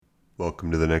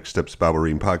Welcome to the Next Steps Bible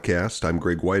Reading Podcast. I'm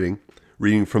Greg Whiting,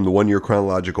 reading from the One Year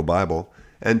Chronological Bible,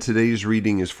 and today's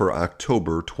reading is for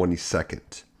October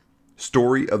 22nd.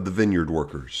 Story of the Vineyard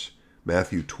Workers,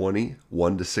 Matthew 20,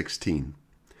 1-16.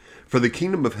 For the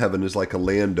kingdom of heaven is like a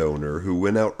landowner who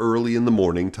went out early in the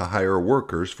morning to hire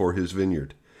workers for his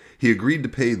vineyard. He agreed to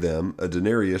pay them a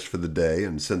denarius for the day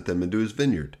and sent them into his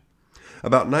vineyard.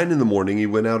 About 9 in the morning he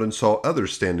went out and saw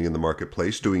others standing in the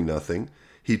marketplace doing nothing.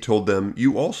 He told them,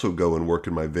 "You also go and work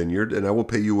in my vineyard, and I will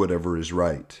pay you whatever is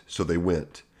right." So they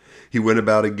went. He went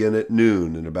about again at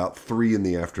noon and about 3 in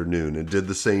the afternoon and did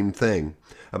the same thing.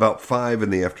 About 5 in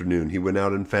the afternoon he went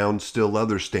out and found still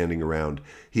others standing around.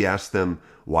 He asked them,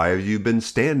 "Why have you been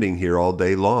standing here all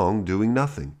day long doing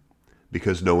nothing?"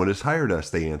 "Because no one has hired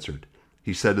us," they answered.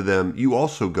 He said to them, "You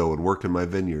also go and work in my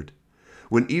vineyard."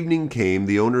 When evening came,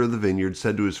 the owner of the vineyard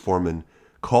said to his foreman,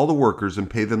 "Call the workers and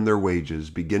pay them their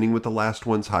wages, beginning with the last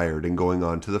ones hired and going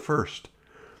on to the first."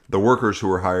 The workers who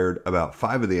were hired about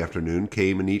 5 in the afternoon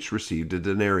came and each received a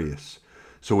denarius.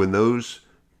 So when those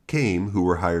came who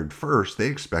were hired first, they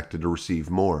expected to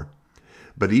receive more.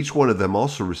 But each one of them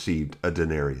also received a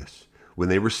denarius. When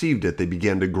they received it, they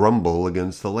began to grumble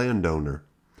against the landowner.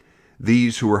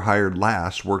 "These who were hired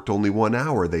last worked only 1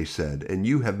 hour," they said, "and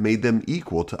you have made them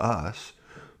equal to us,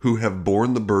 who have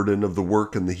borne the burden of the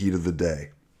work in the heat of the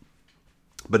day."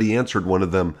 But he answered one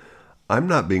of them, "I'm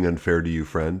not being unfair to you,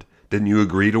 friend. Didn't you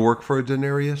agree to work for a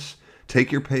denarius?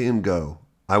 Take your pay and go.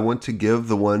 I want to give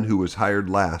the one who was hired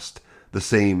last the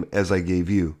same as I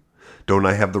gave you. Don't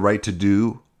I have the right to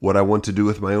do what I want to do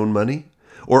with my own money?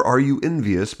 Or are you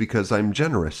envious because I'm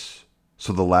generous?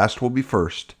 So the last will be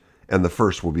first, and the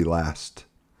first will be last."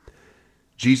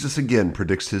 Jesus again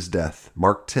predicts his death.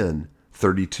 Mark 10,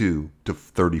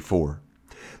 32-34.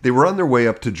 They were on their way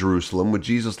up to Jerusalem with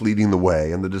Jesus leading the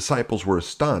way, and the disciples were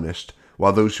astonished,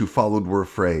 while those who followed were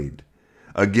afraid.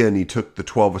 Again he took the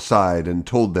 12 aside and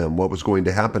told them what was going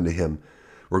to happen to him.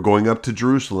 "We're going up to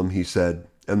Jerusalem," he said,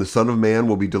 "and the Son of Man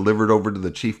will be delivered over to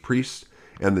the chief priests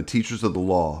and the teachers of the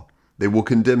law. They will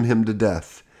condemn him to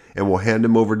death and will hand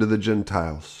him over to the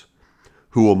Gentiles,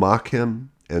 who will mock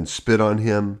him and spit on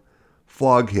him,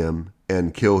 flog him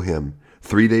and kill him.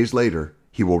 3 days later,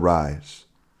 he will rise."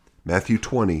 Matthew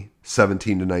 20,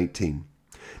 17-19.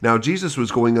 Now Jesus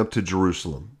was going up to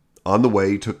Jerusalem. On the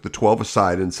way, he took the 12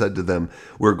 aside and said to them,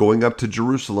 "We're going up to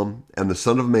Jerusalem, and the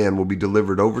Son of Man will be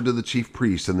delivered over to the chief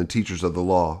priests and the teachers of the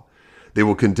law. They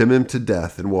will condemn him to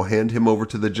death and will hand him over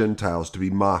to the Gentiles to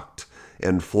be mocked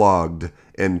and flogged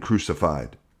and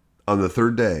crucified. On the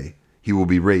 3rd day, he will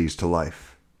be raised to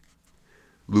life."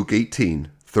 Luke 18,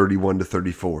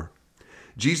 31-34.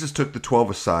 Jesus took the 12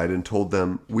 aside and told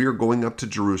them, "We are going up to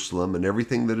Jerusalem, and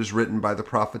everything that is written by the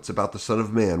prophets about the Son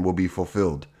of Man will be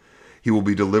fulfilled. He will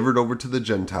be delivered over to the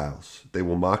Gentiles. They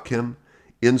will mock him,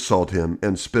 insult him,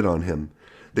 and spit on him.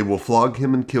 They will flog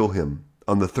him and kill him.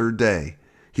 On the 3rd day,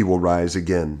 he will rise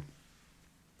again."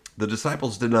 The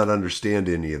disciples did not understand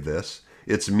any of this.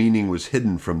 Its meaning was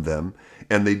hidden from them,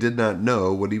 and they did not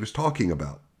know what he was talking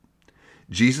about.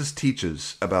 Jesus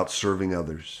teaches about serving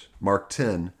others. Mark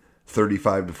 10,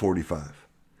 35-45.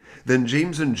 Then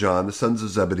James and John, the sons of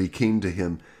Zebedee, came to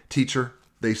him. "Teacher,"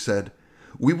 they said,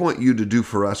 "we want you to do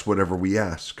for us whatever we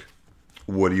ask."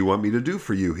 "What do you want me to do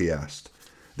for you?" he asked.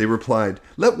 They replied,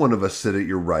 "Let one of us sit at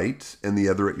your right and the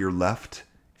other at your left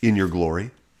in your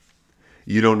glory."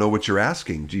 "You don't know what you're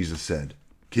asking," Jesus said.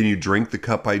 "Can you drink the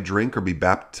cup I drink or be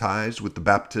baptized with the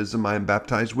baptism I am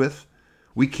baptized with?"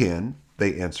 "We can,"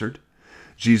 they answered.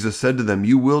 Jesus said to them,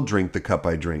 "You will drink the cup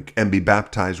I drink and be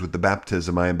baptized with the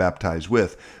baptism I am baptized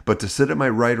with, but to sit at my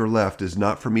right or left is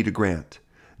not for me to grant.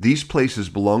 These places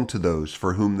belong to those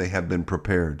for whom they have been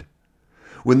prepared."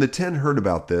 When the 10 heard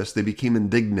about this, they became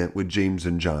indignant with James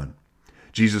and John.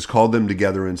 Jesus called them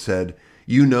together and said,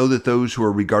 "You know that those who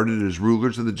are regarded as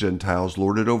rulers of the Gentiles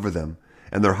lord it over them,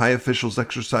 and their high officials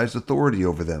exercise authority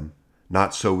over them.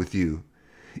 Not so with you.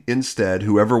 Instead,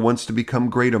 whoever wants to become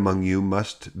great among you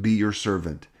must be your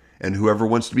servant, and whoever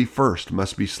wants to be first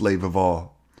must be slave of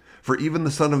all. For even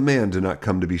the Son of Man did not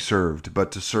come to be served, but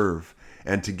to serve,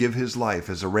 and to give his life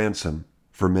as a ransom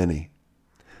for many."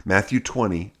 Matthew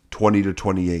 20,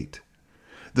 20-28.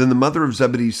 Then the mother of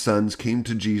Zebedee's sons came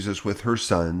to Jesus with her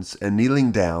sons, and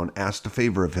kneeling down, asked a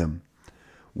favor of him.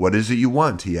 "What is it you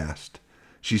want?" he asked.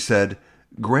 She said,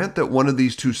 "Grant that one of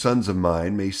these 2 sons of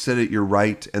mine may sit at your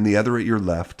right and the other at your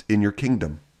left in your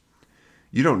kingdom."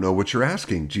 "You don't know what you're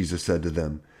asking," Jesus said to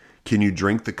them. "Can you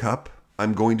drink the cup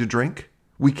I'm going to drink?"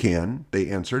 "We can," they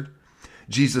answered.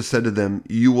 Jesus said to them,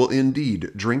 "You will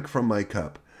indeed drink from my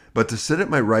cup, but to sit at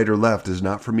my right or left is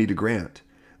not for me to grant.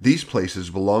 These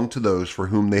places belong to those for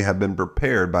whom they have been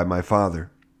prepared by my Father."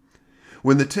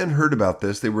 When the 10 heard about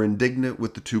this, they were indignant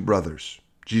with the 2 brothers.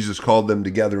 Jesus called them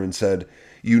together and said,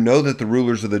 "You know that the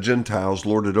rulers of the Gentiles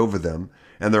lord it over them,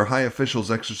 and their high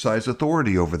officials exercise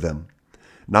authority over them.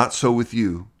 Not so with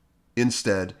you.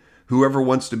 Instead, whoever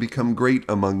wants to become great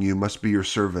among you must be your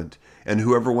servant, and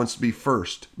whoever wants to be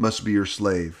first must be your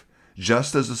slave.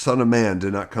 Just as the Son of Man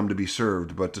did not come to be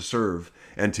served, but to serve,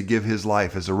 and to give his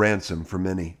life as a ransom for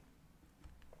many."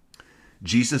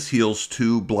 Jesus heals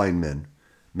 2 blind men.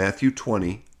 Matthew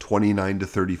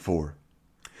 20:29-34.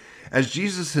 As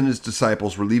Jesus and his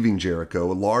disciples were leaving Jericho,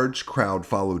 a large crowd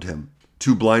followed him.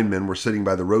 2 blind men were sitting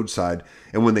by the roadside,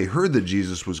 and when they heard that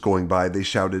Jesus was going by, they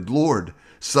shouted, "Lord,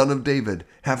 Son of David,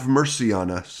 have mercy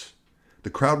on us." The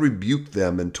crowd rebuked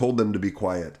them and told them to be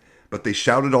quiet, but they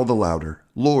shouted all the louder,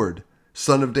 "Lord,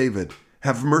 Son of David,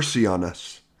 have mercy on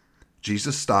us."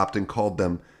 Jesus stopped and called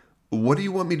them. "What do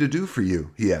you want me to do for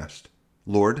you?" he asked.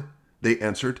 "Lord," they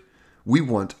answered, "we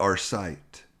want our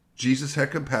sight." Jesus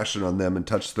had compassion on them and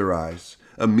touched their eyes.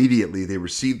 Immediately they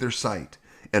received their sight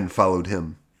and followed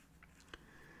him.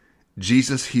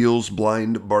 Jesus heals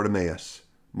blind Bartimaeus.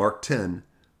 Mark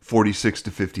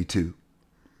 10:46-52.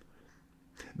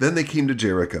 Then they came to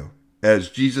Jericho. As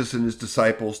Jesus and his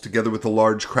disciples, together with a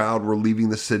large crowd, were leaving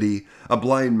the city, a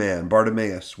blind man,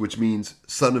 Bartimaeus, which means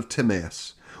son of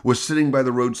Timaeus, was sitting by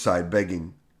the roadside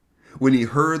begging. When he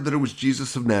heard that it was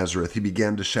Jesus of Nazareth, he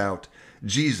began to shout,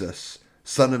 "Jesus,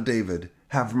 Son of David,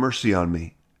 have mercy on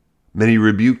me." Many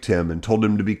rebuked him and told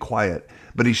him to be quiet,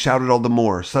 but he shouted all the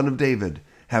more, "Son of David,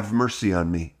 have mercy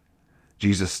on me."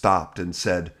 Jesus stopped and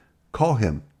said, "Call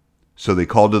him." So they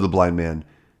called to the blind man,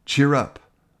 "Cheer up,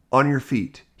 on your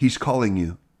feet, he's calling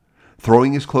you."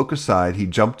 Throwing his cloak aside, he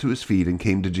jumped to his feet and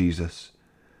came to Jesus.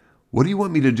 "What do you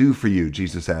want me to do for you?"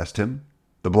 Jesus asked him.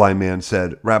 The blind man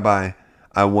said, "Rabbi,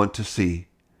 I want to see."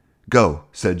 "Go,"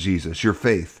 said Jesus, "your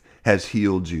faith has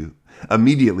healed you."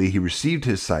 Immediately he received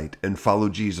his sight and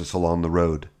followed Jesus along the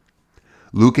road.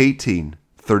 Luke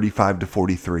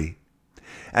 18:35-43.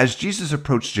 As Jesus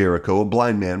approached Jericho, a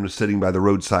blind man was sitting by the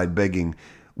roadside begging.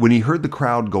 When he heard the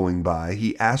crowd going by,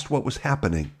 he asked what was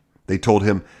happening. They told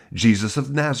him, "Jesus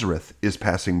of Nazareth is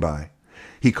passing by."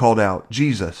 He called out,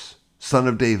 "Jesus, Son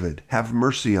of David, have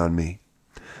mercy on me."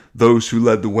 Those who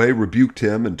led the way rebuked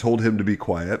him and told him to be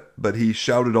quiet, but he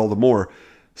shouted all the more,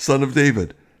 "Son of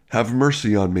David, have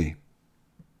mercy on me."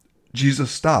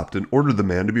 Jesus stopped and ordered the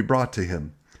man to be brought to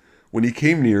him. When he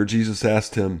came near, Jesus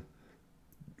asked him,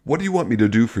 "What do you want me to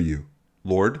do for you?"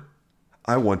 "Lord,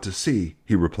 I want to see,"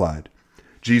 he replied.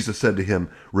 Jesus said to him,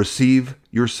 "Receive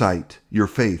your sight. Your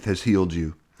faith has healed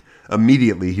you."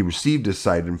 Immediately he received his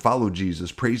sight and followed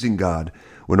Jesus, praising God.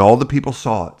 When all the people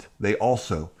saw it, they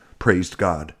also praised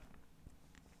God.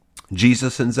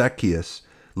 Jesus and Zacchaeus,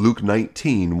 Luke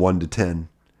 19:1-10.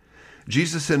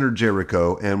 Jesus entered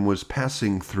Jericho and was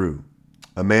passing through.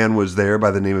 A man was there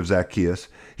by the name of Zacchaeus.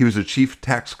 He was a chief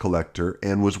tax collector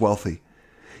and was wealthy.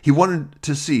 He wanted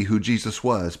to see who Jesus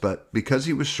was, but because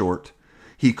he was short,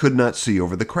 he could not see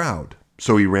over the crowd.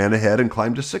 So he ran ahead and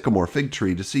climbed a sycamore fig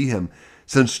tree to see him,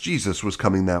 since Jesus was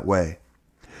coming that way.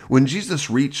 When Jesus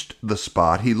reached the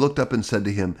spot, he looked up and said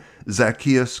to him,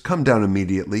 "Zacchaeus, come down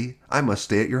immediately. I must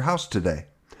stay at your house today."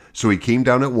 So he came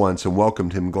down at once and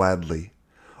welcomed him gladly.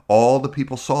 All the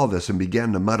people saw this and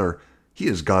began to mutter, "He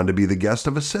has gone to be the guest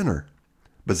of a sinner."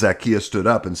 But Zacchaeus stood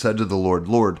up and said to the Lord,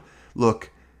 "Lord, look,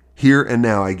 here and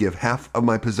now I give half of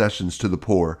my possessions to the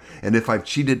poor, and if I've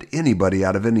cheated anybody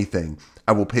out of anything,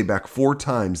 I will pay back 4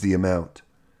 times the amount."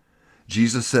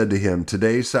 Jesus said to him,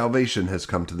 "Today salvation has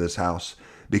come to this house,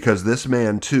 because this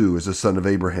man too is a son of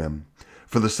Abraham.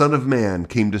 For the Son of Man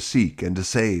came to seek and to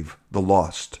save the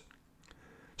lost."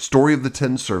 Story of the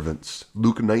 10 servants,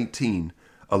 Luke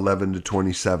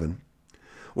 19:11-27.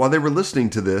 While they were listening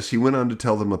to this, he went on to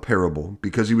tell them a parable,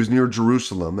 because he was near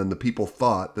Jerusalem and the people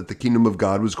thought that the kingdom of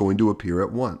God was going to appear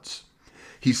at once.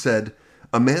 He said,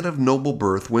 "A man of noble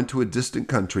birth went to a distant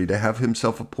country to have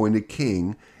himself appointed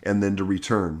king and then to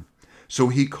return. So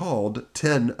he called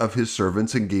 10 of his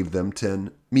servants and gave them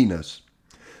 10 minas.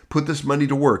 'Put this money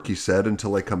to work,' he said,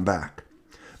 'until I come back.'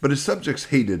 But his subjects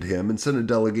hated him and sent a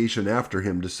delegation after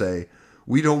him to say,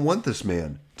 'We don't want this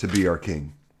man to be our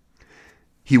king.'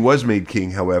 He was made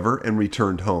king, however, and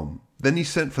returned home. Then he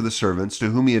sent for the servants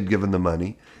to whom he had given the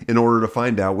money, in order to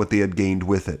find out what they had gained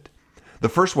with it. The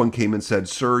first one came and said,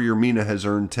 'Sir, your mina has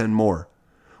earned 10 more.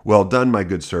 "Well done, my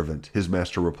good servant," his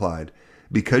master replied.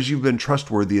 "Because you've been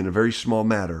trustworthy in a very small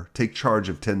matter, take charge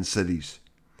of 10 cities.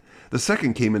 The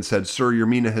second came and said, 'Sir, your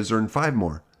mina has earned 5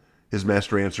 more. His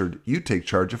master answered, "You take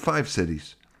charge of 5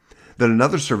 cities. Then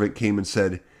another servant came and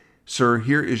said, Sir,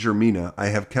 here is your mina. I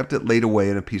have kept it laid away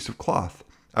in a piece of cloth.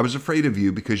 I was afraid of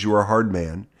you because you are a hard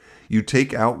man. You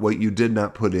take out what you did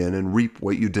not put in and reap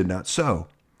what you did not sow."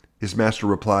 His master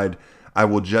replied, "I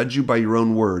will judge you by your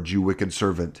own words, you wicked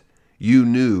servant. You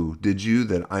knew, did you,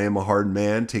 that I am a hard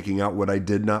man, taking out what I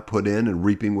did not put in and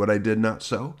reaping what I did not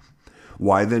sow?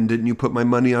 Why then didn't you put my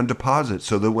money on deposit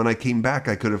so that when I came back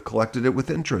I could have collected it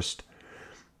with interest?"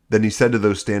 Then he said to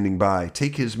those standing by,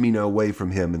 "Take his mina away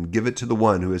from him and give it to the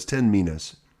one who has 10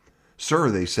 minas."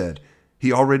 "Sir," they said, "he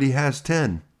already has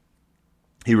 10."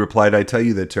 He replied, "I tell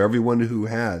you that to everyone who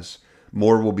has,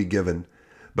 more will be given.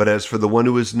 But as for the one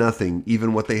who has nothing,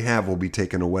 even what they have will be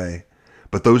taken away.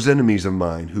 But those enemies of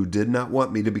mine who did not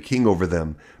want me to be king over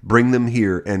them, bring them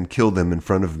here and kill them in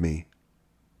front of me."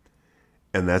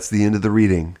 And that's the end of the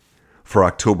reading for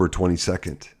October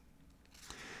 22nd.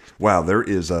 Wow, there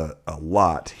is a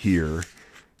lot here.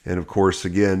 And of course,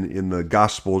 again, in the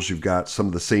Gospels, you've got some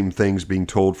of the same things being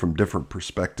told from different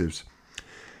perspectives.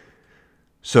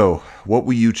 So, what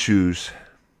will you choose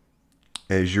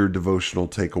as your devotional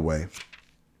takeaway?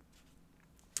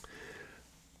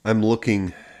 I'm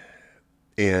looking,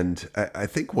 and I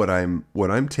think what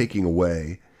I'm taking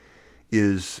away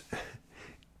is,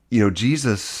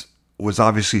 Jesus was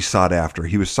obviously sought after.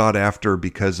 He was sought after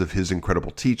because of his incredible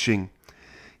teaching.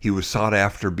 He was sought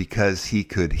after because he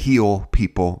could heal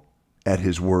people at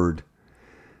his word.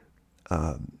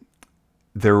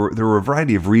 There were a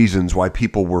variety of reasons why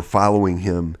people were following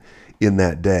him in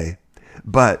that day.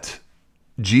 But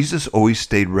Jesus always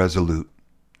stayed resolute.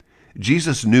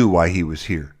 Jesus knew why he was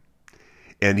here.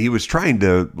 And he was trying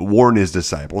to warn his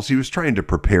disciples. He was trying to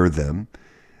prepare them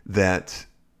that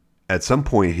at some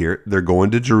point here, they're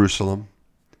going to Jerusalem.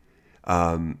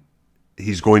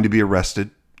 He's going to be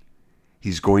arrested.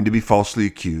 He's going to be falsely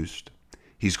accused.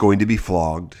 He's going to be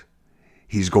flogged.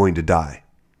 He's going to die.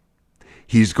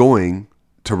 He's going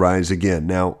to rise again.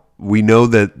 Now, we know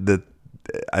that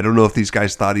I don't know if these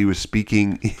guys thought he was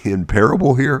speaking in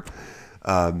parable here,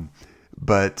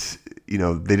 but they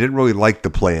didn't really like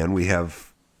the plan. We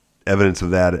have evidence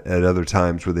of that at other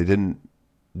times where they didn't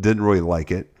really like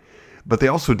it, but they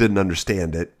also didn't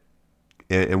understand it,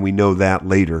 and we know that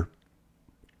later.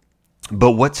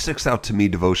 But what sticks out to me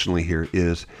devotionally here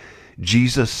is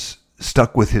Jesus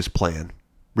stuck with his plan,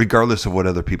 regardless of what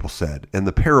other people said, and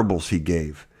the parables he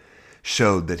gave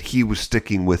showed that he was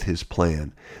sticking with his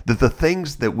plan, that the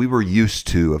things that we were used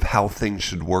to of how things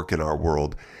should work in our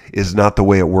world is not the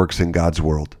way it works in God's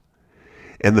world.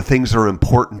 And the things that are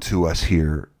important to us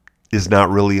here is not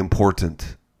really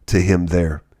important to him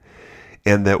there.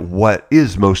 And that what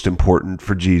is most important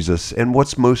for Jesus and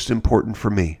what's most important for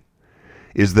me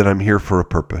is that I'm here for a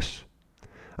purpose.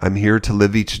 I'm here to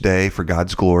live each day for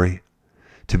God's glory,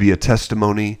 to be a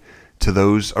testimony to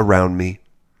those around me,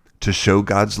 to show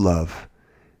God's love,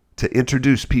 to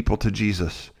introduce people to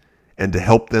Jesus, and to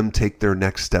help them take their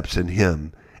next steps in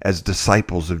him as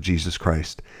disciples of Jesus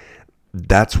Christ.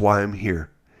 That's why I'm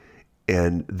here.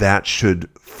 And that should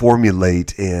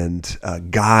formulate and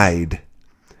guide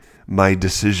my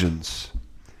decisions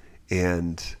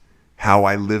and how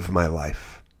I live my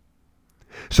life.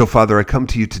 So, Father, I come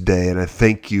to you today and I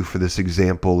thank you for this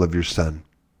example of your Son,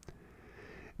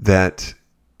 that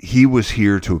he was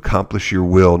here to accomplish your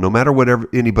will, no matter what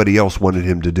anybody else wanted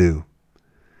him to do.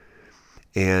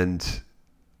 And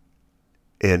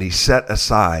he set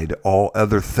aside all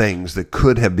other things that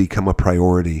could have become a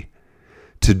priority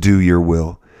to do your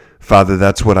will. Father,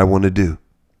 that's what I want to do.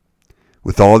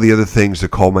 With all the other things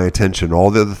that call my attention, all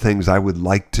the other things I would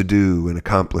like to do and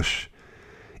accomplish,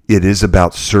 it is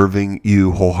about serving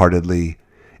you wholeheartedly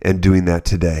and doing that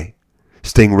today.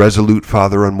 Staying resolute,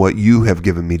 Father, on what you have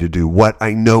given me to do, what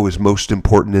I know is most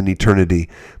important in eternity.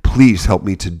 Please help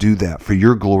me to do that for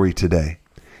your glory today.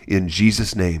 In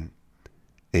Jesus' name,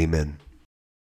 amen.